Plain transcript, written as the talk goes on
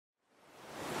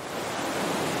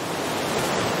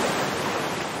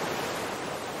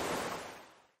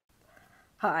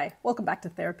Hi, welcome back to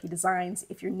Therapy Designs.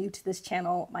 If you're new to this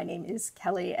channel, my name is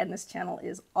Kelly, and this channel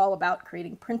is all about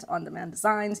creating print-on-demand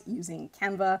designs using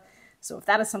Canva. So if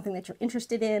that is something that you're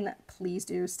interested in, please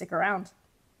do stick around.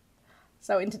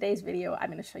 So in today's video,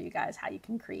 I'm going to show you guys how you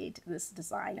can create this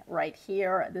design right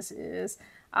here. This is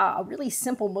a really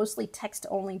simple, mostly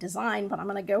text-only design, but I'm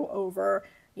going to go over,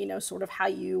 sort of how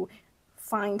you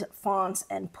find fonts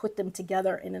and put them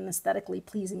together in an aesthetically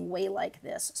pleasing way like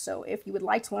this. So if you would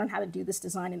like to learn how to do this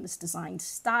design in this design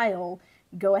style,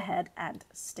 go ahead and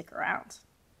stick around.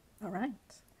 All right.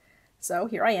 So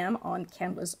here I am on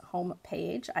Canva's home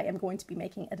page. I am going to be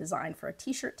making a design for a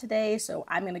t-shirt today. So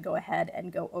I'm going to go ahead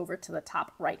and go over to the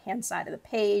top right-hand side of the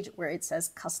page where it says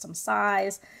custom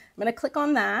size. I'm going to click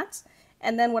on that.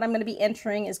 And then what I'm going to be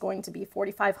entering is going to be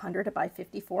 4,500 by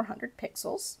 5,400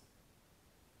 pixels.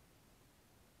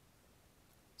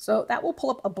 So that will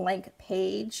pull up a blank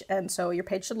page, and so your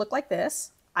page should look like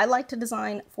this. I like to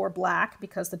design for black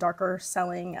because the darker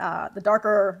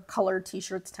colored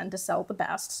t-shirts tend to sell the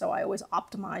best, so I always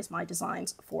optimize my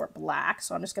designs for black.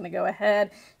 So I'm just going to go ahead,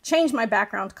 change my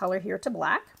background color here to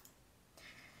black.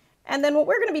 And then what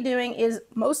we're going to be doing is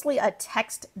mostly a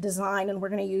text design, and we're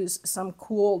going to use some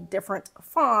cool different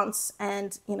fonts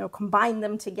and, combine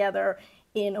them together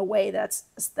in a way that's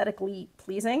aesthetically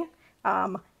pleasing.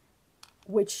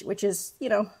 Which is,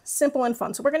 simple and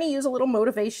fun. So we're going to use a little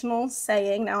motivational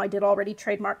saying. Now I did already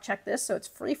trademark check this, so it's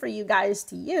free for you guys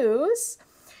to use.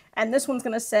 And this one's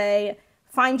going to say,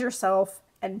 find yourself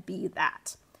and be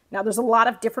that. Now there's a lot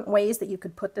of different ways that you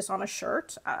could put this on a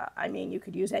shirt. You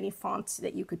could use any fonts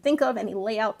that you could think of, any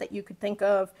layout that you could think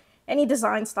of, any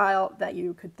design style that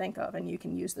you could think of, and you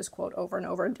can use this quote over and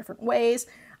over in different ways.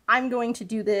 I'm going to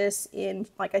do this in,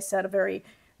 like I said,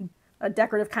 a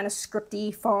decorative kind of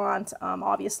scripty font.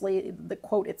 Obviously, the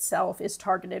quote itself is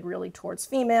targeted really towards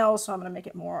females, so I'm going to make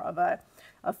it more of a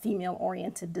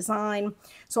female-oriented design.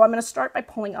 So I'm going to start by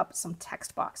pulling up some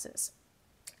text boxes.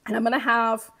 And I'm going to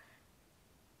have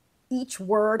each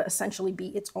word essentially be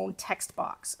its own text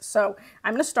box. So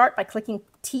I'm going to start by clicking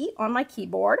T on my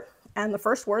keyboard, and the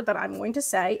first word that I'm going to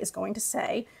say is going to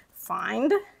say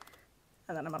find,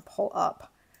 and then I'm going to pull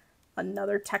up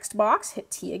another text box,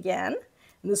 hit T again.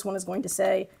 And this one is going to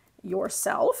say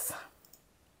yourself.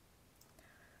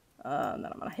 And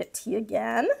then I'm going to hit T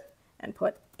again and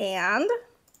put and.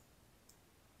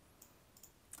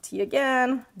 T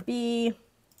again, be.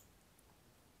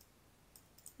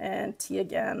 And T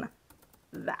again,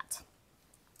 that.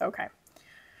 Okay.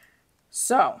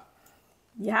 So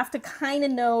you have to kind of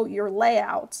know your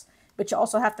layout, but you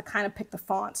also have to kind of pick the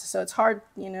fonts. So it's hard,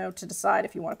 to decide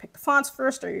if you want to pick the fonts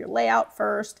first or your layout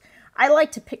first. I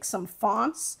like to pick some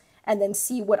fonts and then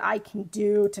see what I can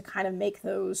do to kind of make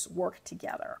those work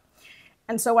together.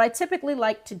 And so what I typically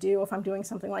like to do if I'm doing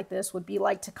something like this would be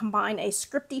like to combine a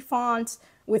scripty font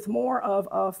with more of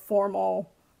a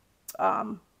formal, I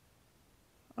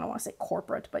don't want to say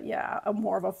corporate, but yeah,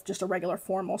 more of just a regular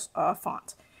formal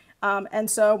font.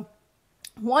 And so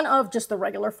one of just the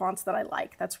regular fonts that I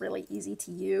like that's really easy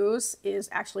to use is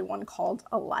actually one called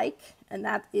Alike, and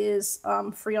that is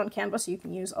free on Canva, so you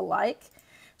can use Alike.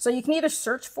 So you can either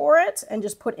search for it and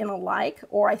just put in Alike,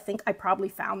 or I think I probably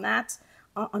found that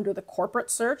under the corporate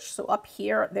search. So up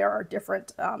here, there are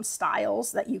different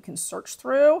styles that you can search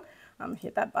through.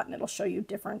 Hit that button, it'll show you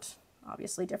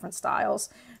obviously different styles.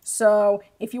 So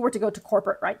if you were to go to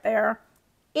corporate right there,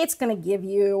 it's going to give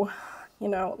you,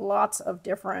 lots of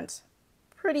different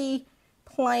pretty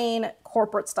plain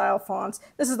corporate style fonts.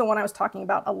 This is the one I was talking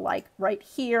about, Alike, right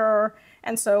here.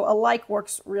 And so Alike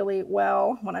works really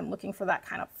well when I'm looking for that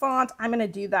kind of font. I'm going to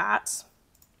do that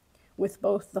with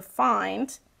both the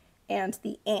find and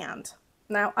the and.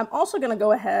 Now I'm also going to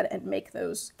go ahead and make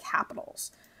those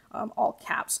capitals, all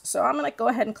caps. So I'm going to go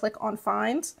ahead and click on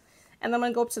find, and then I'm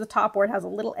going to go up to the top where it has a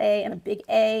little a and a big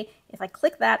A. If I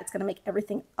click that, it's going to make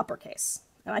everything uppercase.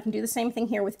 And I can do the same thing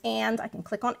here with and. I can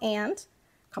click on and,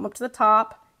 come up to the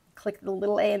top, click the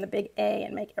little a and the big A,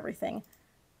 and make everything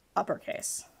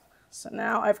uppercase. So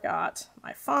now I've got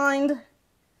my find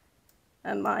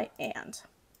and my and.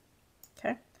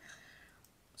 Okay.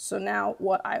 So now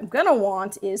what I'm going to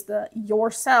want is the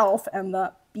yourself and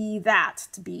the be that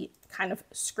to be kind of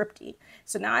scripty.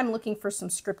 So now I'm looking for some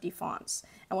scripty fonts.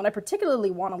 And what I particularly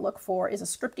want to look for is a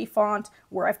scripty font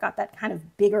where I've got that kind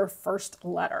of bigger first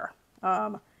letter.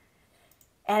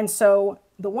 And so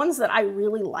the ones that I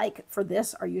really like for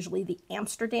this are usually the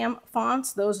Amsterdam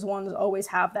fonts. Those ones always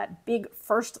have that big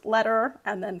first letter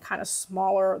and then kind of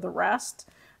smaller the rest.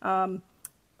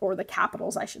 or the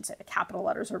capitals, I should say. The capital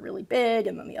letters are really big,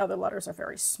 and then the other letters are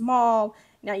very small.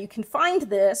 Now you can find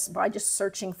this by just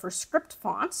searching for script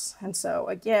fonts. And so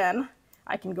again,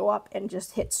 I can go up and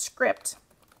just hit script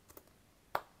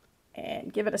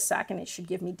and give it a second. It should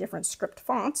give me different script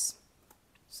fonts.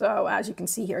 So as you can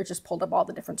see here, it just pulled up all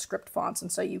the different script fonts.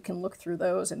 And so you can look through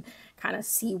those and kind of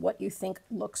see what you think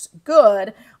looks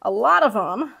good. A lot of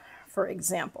them, for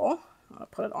example, I'm going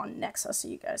to put it on Nexa so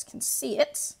you guys can see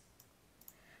it.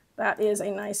 That is a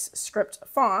nice script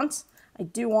font. I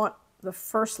do want the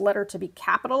first letter to be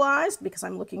capitalized because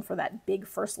I'm looking for that big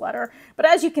first letter. But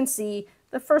as you can see,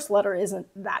 the first letter isn't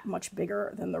that much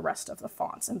bigger than the rest of the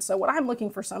fonts. And so what I'm looking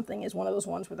for something is one of those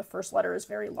ones where the first letter is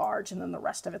very large and then the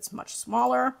rest of it's much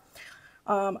smaller.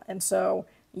 And so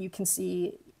you can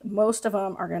see most of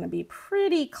them are going to be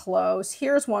pretty close.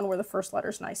 Here's one where the first letter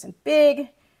is nice and big.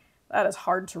 That is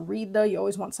hard to read though. You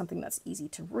always want something that's easy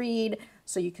to read.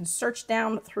 So you can search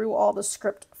down through all the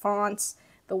script fonts.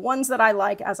 The ones that I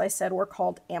like, as I said, were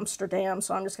called Amsterdam.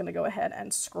 So I'm just going to go ahead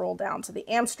and scroll down to the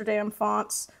Amsterdam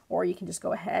fonts, or you can just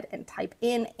go ahead and type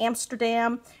in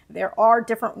Amsterdam. There are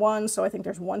different ones. So I think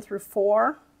there's 1 through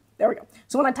 4. There we go.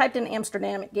 So when I typed in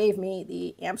Amsterdam, it gave me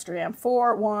the Amsterdam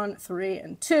 4, 1, 3,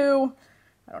 and 2.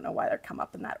 I don't know why they're come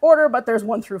up in that order, but there's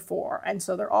 1 through 4. And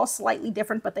so they're all slightly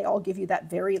different, but they all give you that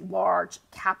very large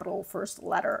capital first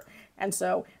letter. And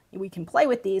so we can play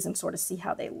with these and sort of see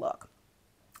how they look.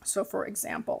 So for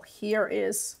example, here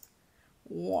is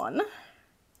one.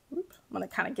 Oops, I'm going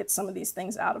to kind of get some of these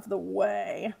things out of the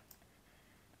way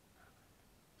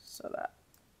so that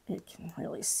you can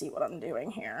really see what I'm doing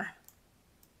here.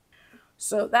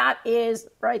 So that is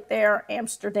right there,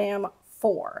 Amsterdam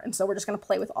 4. And so we're just going to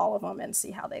play with all of them and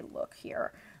see how they look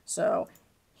here. So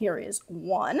here is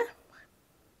 1.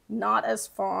 Not as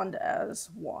fond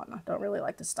as 1. Don't really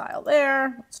like the style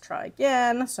there. Let's try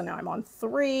again. So now I'm on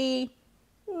 3.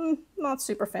 Not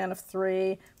super fan of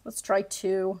 3. Let's try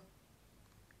 2.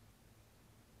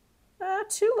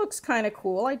 2 looks kind of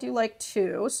cool. I do like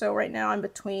 2. So right now I'm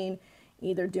between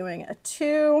either doing a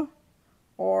 2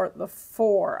 or the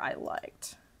 4 I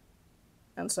liked.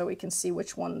 And so we can see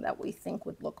which one that we think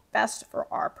would look best for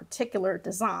our particular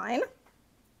design.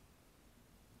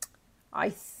 I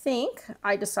think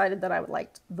I decided that I would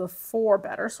like the 4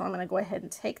 better. So I'm going to go ahead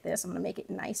and take this. I'm going to make it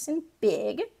nice and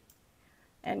big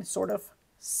and sort of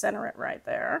center it right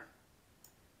there.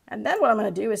 And then what I'm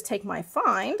going to do is take my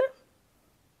find,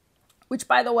 which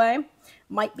by the way,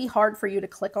 might be hard for you to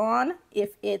click on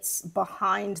if it's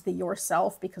behind the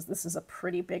yourself because this is a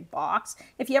pretty big box.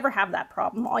 If you ever have that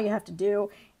problem, all you have to do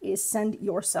is send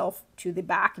yourself to the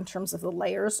back in terms of the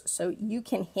layers. So you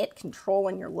can hit Control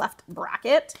in your left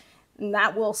bracket and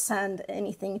that will send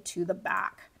anything to the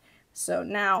back. So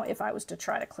now if I was to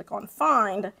try to click on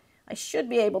find, I should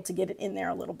be able to get it in there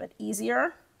a little bit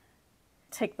easier.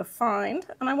 Take the find,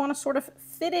 and I want to sort of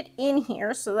fit it in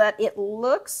here so that it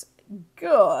looks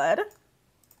good,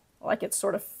 like it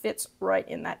sort of fits right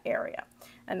in that area.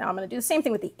 And now I'm going to do the same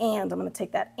thing with the and. I'm going to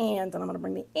take that and I'm going to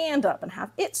bring the and up and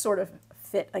have it sort of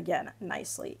fit again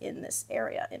nicely in this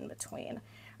area in between.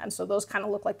 And so those kind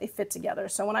of look like they fit together.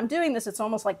 So when I'm doing this, it's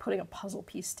almost like putting a puzzle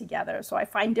piece together. So I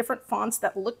find different fonts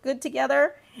that look good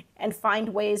together and find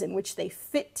ways in which they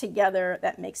fit together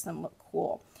that makes them look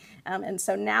cool. And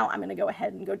so now I'm going to go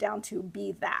ahead and go down to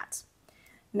be that.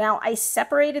 Now I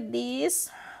separated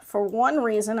these for one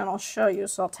reason, and I'll show you.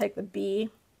 So I'll take the B,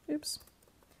 oops,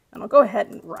 and I'll go ahead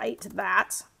and write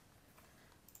that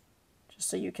just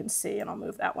so you can see, and I'll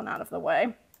move that one out of the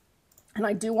way. And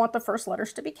I do want the first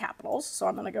letters to be capitals, so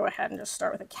I'm going to go ahead and just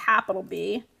start with a capital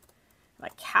B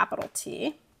and a capital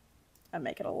T and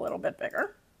make it a little bit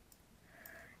bigger.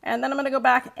 And then I'm going to go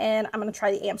back and I'm going to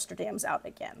try the Amsterdams out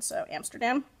again. So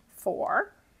Amsterdam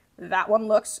 4, that one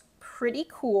looks pretty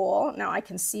cool. Now I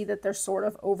can see that they're sort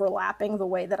of overlapping the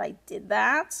way that I did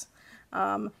that.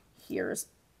 Here's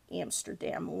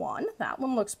Amsterdam 1. That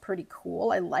one looks pretty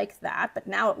cool. I like that, but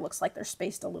now it looks like they're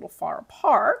spaced a little far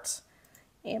apart.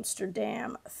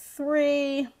 Amsterdam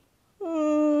 3,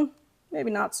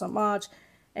 maybe not so much.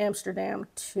 Amsterdam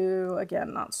 2,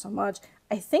 again, not so much.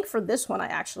 I think for this one, I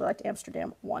actually liked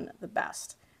Amsterdam 1 the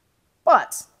best.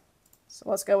 But, so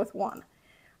let's go with 1.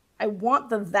 I want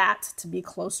the that to be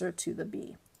closer to the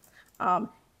B. And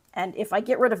if I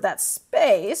get rid of that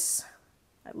space,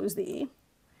 I lose the E.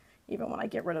 Even when I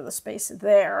get rid of the space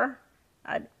there,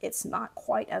 it's not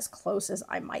quite as close as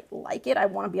I might like it. I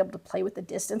want to be able to play with the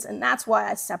distance, and that's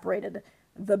why I separated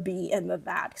the B and the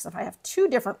that, because if I have two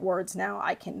different words now,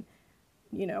 I can,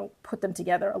 you know, put them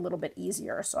together a little bit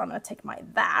easier. So I'm going to take my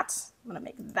that, I'm going to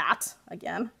make that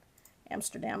again,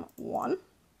 Amsterdam 1.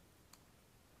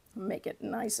 Make it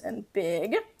nice and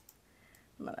big.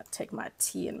 I'm going to take my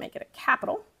T and make it a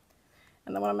capital.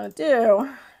 And then what I'm going to do,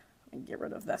 get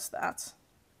rid of that.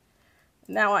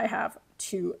 Now I have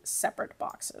two separate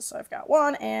boxes. So I've got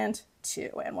 1 and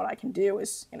 2. And what I can do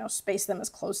is, space them as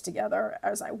close together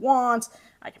as I want.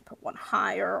 I can put one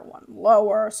higher, one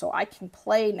lower. So I can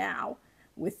play now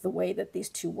with the way that these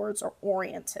two words are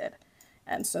oriented.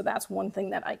 And so that's one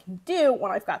thing that I can do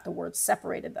when I've got the words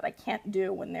separated that I can't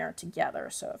do when they're together.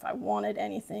 So if I wanted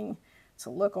anything to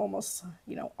look almost,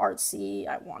 artsy,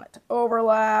 I want it to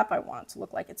overlap, I want it to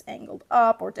look like it's angled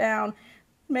up or down,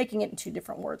 making it in two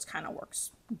different words kind of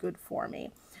works good for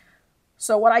me.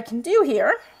 So what I can do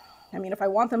here, if I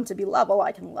want them to be level,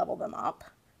 I can level them up,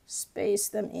 space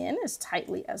them in as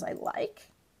tightly as I like.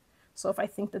 So if I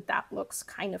think that that looks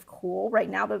kind of cool, right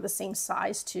now they're the same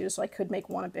size too, so I could make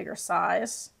one a bigger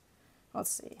size.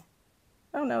 Let's see.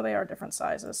 Oh no, they are different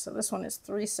sizes. So this one is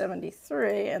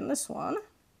 373 and this one,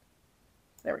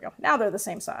 there we go. Now they're the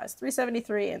same size,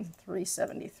 373 and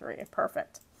 373,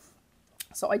 perfect.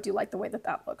 So I do like the way that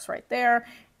that looks right there.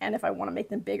 And if I want to make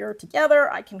them bigger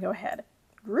together, I can go ahead,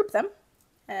 group them,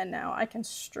 and now I can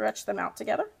stretch them out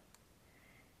together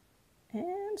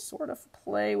and sort of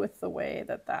play with the way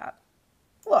that that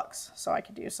looks. So I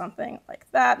could do something like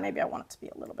that. Maybe I want it to be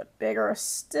a little bit bigger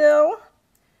still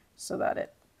so that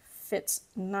it fits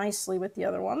nicely with the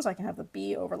other ones. I can have the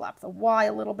B overlap the Y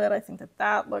a little bit. I think that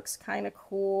that looks kind of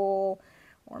cool.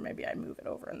 Or maybe I move it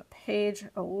over in the page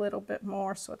a little bit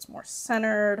more so it's more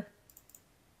centered.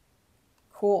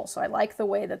 Cool, so I like the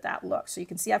way that that looks. So you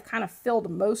can see I've kind of filled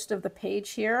most of the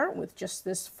page here with just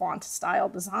this font style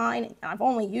design. And I've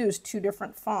only used two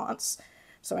different fonts.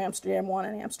 So Amsterdam 1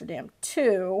 and Amsterdam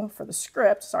 2 for the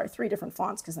script. Sorry, 3 different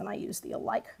fonts because then I used the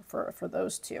alike for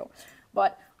those two.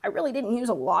 But I really didn't use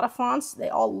a lot of fonts. They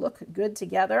all look good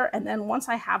together. And then once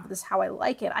I have this how I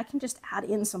like it, I can just add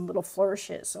in some little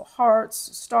flourishes. So hearts,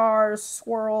 stars,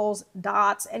 swirls,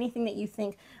 dots, anything that you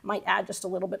think might add just a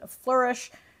little bit of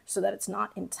flourish so that it's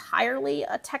not entirely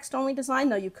a text-only design,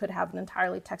 though you could have an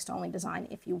entirely text-only design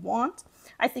if you want.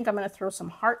 I think I'm going to throw some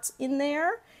hearts in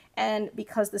there. And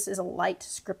because this is a light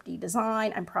scripty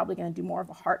design, I'm probably going to do more of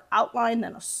a heart outline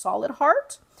than a solid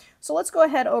heart. So let's go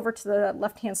ahead over to the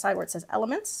left-hand side where it says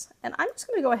elements, and I'm just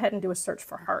going to go ahead and do a search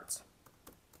for hearts.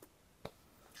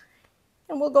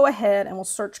 And we'll go ahead and we'll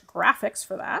search graphics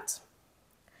for that.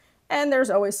 And there's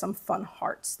always some fun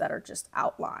hearts that are just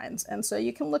outlines. And so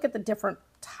you can look at the different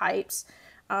types.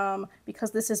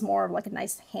 Because this is more of like a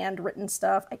nice handwritten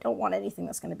stuff. I don't want anything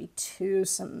that's going to be too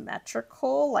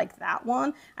symmetrical like that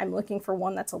one. I'm looking for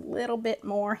one that's a little bit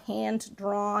more hand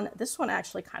drawn. This one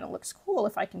actually kind of looks cool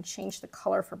if I can change the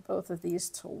color for both of these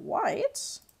to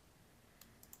white.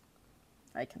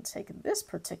 I can take this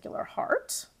particular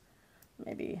heart,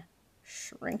 maybe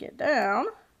shrink it down.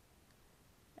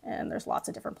 And there's lots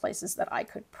of different places that I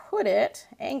could put it,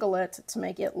 angle it to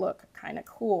make it look kind of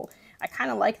cool. I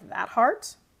kind of like that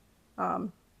heart.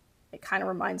 It kind of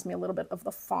reminds me a little bit of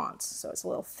the fonts. So it's a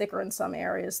little thicker in some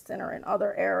areas, thinner in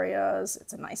other areas.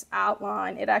 It's a nice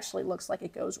outline. It actually looks like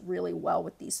it goes really well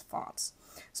with these fonts.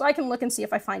 So I can look and see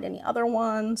if I find any other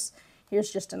ones.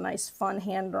 Here's just a nice fun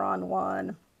hand-drawn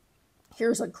one.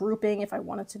 Here's a grouping if I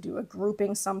wanted to do a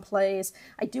grouping someplace.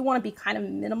 I do want to be kind of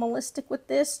minimalistic with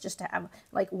this, just to have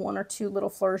like 1 or 2 little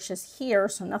flourishes here,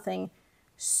 so nothing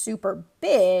super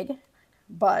big,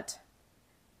 but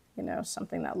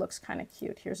something that looks kind of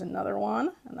cute. Here's another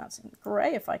one, and that's in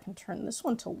gray. If I can turn this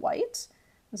one to white,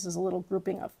 this is a little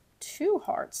grouping of 2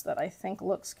 hearts that I think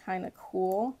looks kind of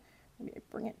cool. Maybe I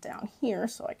bring it down here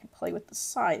so I can play with the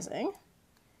sizing.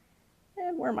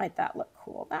 And where might that look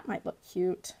cool? That might look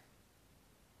cute.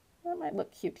 That might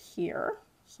look cute here.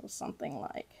 So something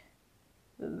like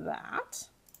that.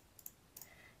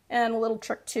 And a little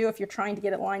trick too, if you're trying to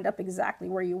get it lined up exactly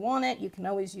where you want it, you can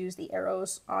always use the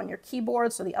arrows on your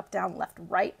keyboard. So the up, down, left,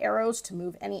 right arrows to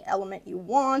move any element you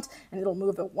want, and it'll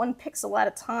move it 1 pixel at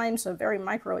a time. So very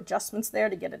micro adjustments there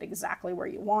to get it exactly where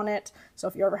you want it. So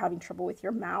if you're ever having trouble with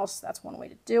your mouse, that's one way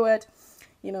to do it.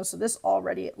 So this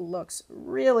already looks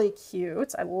really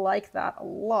cute. I like that a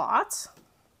lot.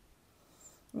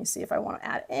 Let me see if I want to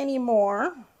add any more.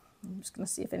 I'm just going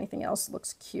to see if anything else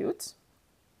looks cute.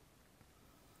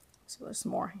 So there's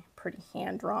more pretty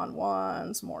hand-drawn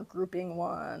ones, more grouping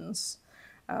ones.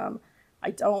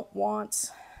 I don't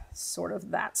want sort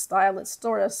of that style. It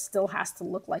sort of still has to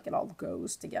look like it all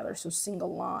goes together. So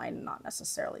single line, not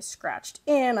necessarily scratched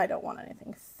in. I don't want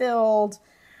anything filled.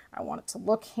 I want it to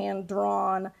look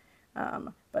hand-drawn,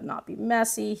 but not be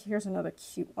messy. Here's another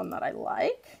cute one that I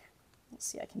like. Let's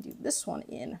see, I can do this one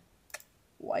in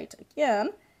white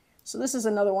again. So this is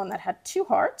another one that had 2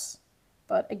 hearts,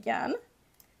 but again,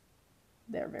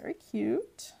 they're very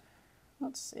cute.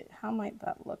 Let's see, how might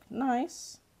that look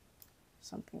nice?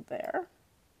 Something there,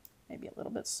 maybe a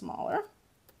little bit smaller.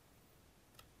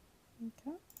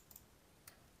 Okay,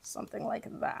 something like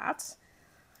that.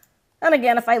 And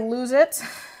again, if I lose it,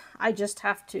 I just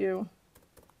have to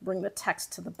bring the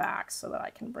text to the back so that I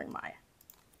can bring my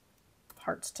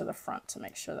hearts to the front to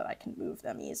make sure that I can move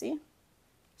them easy.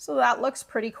 So that looks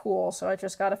pretty cool. So I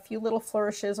just got a few little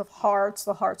flourishes of hearts.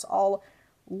 The hearts all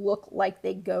look like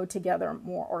they go together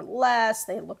more or less.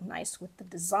 They look nice with the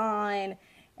design.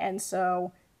 And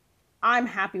so I'm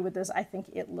happy with this. I think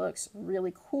it looks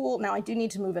really cool. Now I do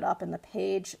need to move it up in the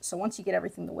page. So once you get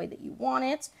everything the way that you want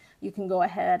it, you can go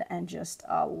ahead and just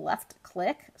left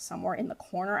click somewhere in the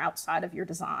corner outside of your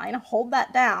design. Hold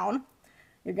that down.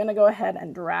 You're going to go ahead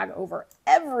and drag over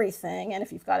everything. And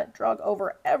if you've got it drag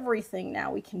over everything,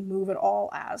 now we can move it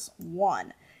all as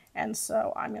one. And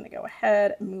so I'm going to go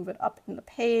ahead and move it up in the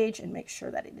page and make sure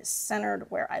that it is centered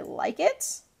where I like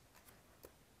it.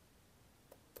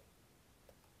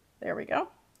 There we go.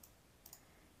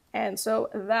 And so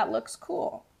that looks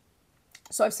cool.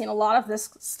 So I've seen a lot of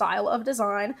this style of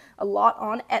design, a lot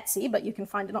on Etsy, but you can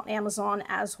find it on Amazon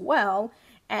as well.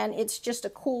 And it's just a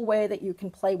cool way that you can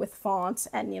play with fonts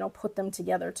and, put them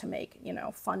together to make,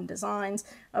 fun designs.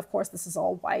 Of course, this is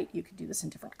all white. You could do this in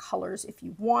different colors if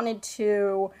you wanted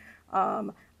to.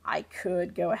 I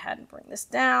could go ahead and bring this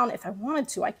down. If I wanted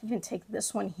to, I could even take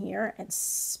this one here and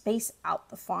space out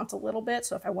the font a little bit.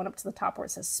 So if I went up to the top where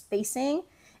it says spacing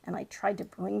and I tried to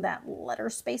bring that letter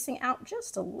spacing out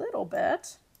just a little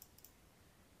bit,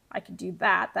 I could do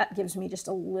that. That gives me just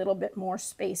a little bit more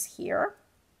space here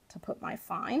to put my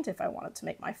find if I wanted to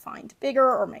make my find bigger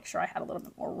or make sure I had a little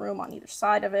bit more room on either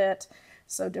side of it.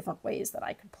 So different ways that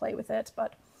I could play with it,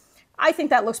 but I think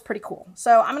that looks pretty cool.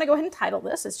 So I'm going to go ahead and title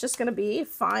this. It's just going to be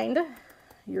Find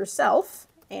Yourself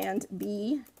and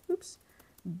Be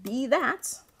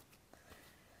That.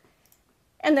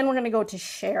 And then we're going to go to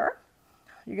Share.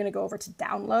 You're going to go over to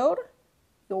Download.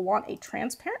 You'll want a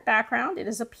transparent background. It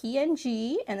is a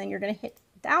PNG, and then you're going to hit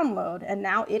Download. And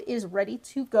now it is ready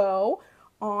to go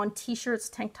on t-shirts,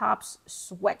 tank tops,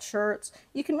 sweatshirts.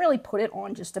 You can really put it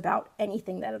on just about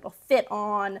anything that it'll fit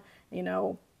on,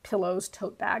 pillows,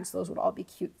 tote bags. Those would all be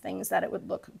cute things that it would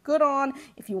look good on.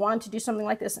 If you wanted to do something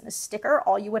like this in a sticker,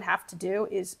 all you would have to do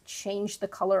is change the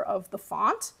color of the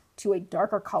font to a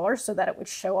darker color so that it would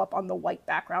show up on the white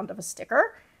background of a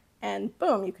sticker. And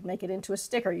boom, you could make it into a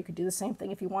sticker. You could do the same thing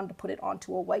if you wanted to put it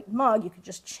onto a white mug. You could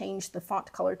just change the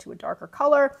font color to a darker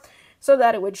color so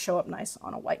that it would show up nice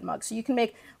on a white mug. So you can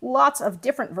make lots of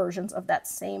different versions of that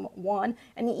same one.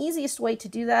 And the easiest way to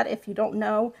do that, if you don't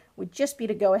know, would just be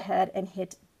to go ahead and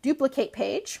hit Duplicate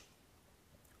Page.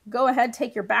 Go ahead,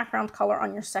 take your background color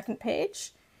on your second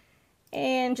page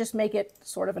and just make it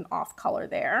sort of an off color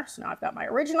there. So now I've got my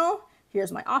original,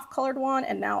 here's my off colored one,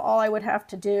 and now all I would have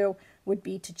to do would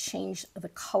be to change the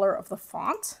color of the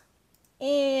font.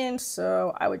 And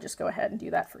so I would just go ahead and do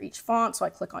that for each font. So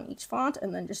I click on each font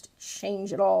and then just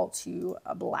change it all to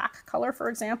a black color, for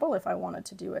example, if I wanted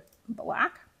to do it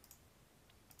black.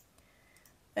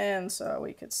 And so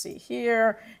we could see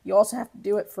here, you also have to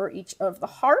do it for each of the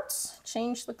hearts,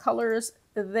 change the colors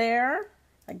there.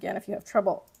 Again, if you have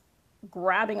trouble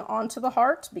grabbing onto the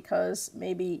heart because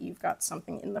maybe you've got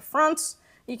something in the front,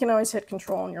 you can always hit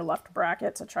Control in your left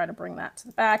bracket to try to bring that to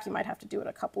the back. You might have to do it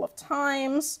a couple of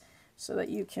times so that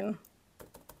you can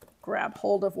grab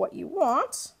hold of what you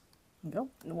want. Go.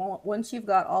 Once you've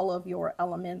got all of your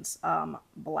elements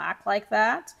black like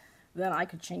that, then I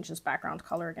could change this background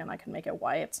color again. I can make it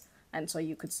white. And so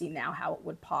you could see now how it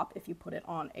would pop if you put it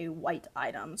on a white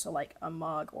item. So like a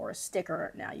mug or a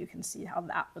sticker, now you can see how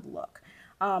that would look.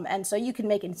 And so you can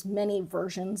make as many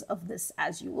versions of this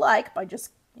as you like by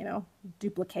just,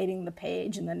 duplicating the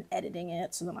page and then editing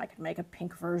it. So then I could make a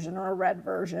pink version or a red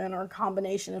version or a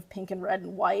combination of pink and red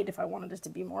and white if I wanted it to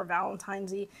be more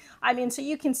Valentine's-y. I mean, so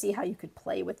you can see how you could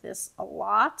play with this a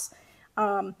lot.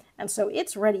 And so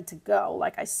it's ready to go,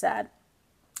 like I said.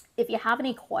 If you have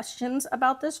any questions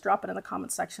about this, drop it in the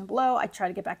comment section below. I try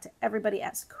to get back to everybody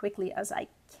as quickly as I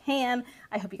can.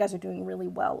 I hope you guys are doing really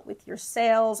well with your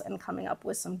sales and coming up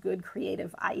with some good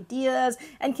creative ideas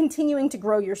and continuing to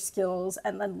grow your skills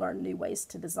and then learn new ways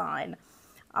to design.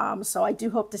 So I do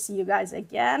hope to see you guys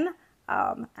again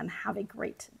and have a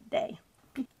great day.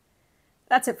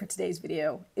 That's it for today's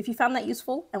video. If you found that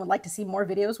useful and would like to see more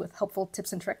videos with helpful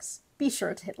tips and tricks, be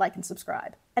sure to hit like and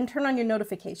subscribe and turn on your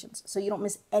notifications so you don't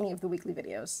miss any of the weekly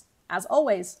videos. As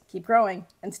always, keep growing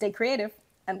and stay creative,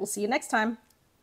 and we'll see you next time.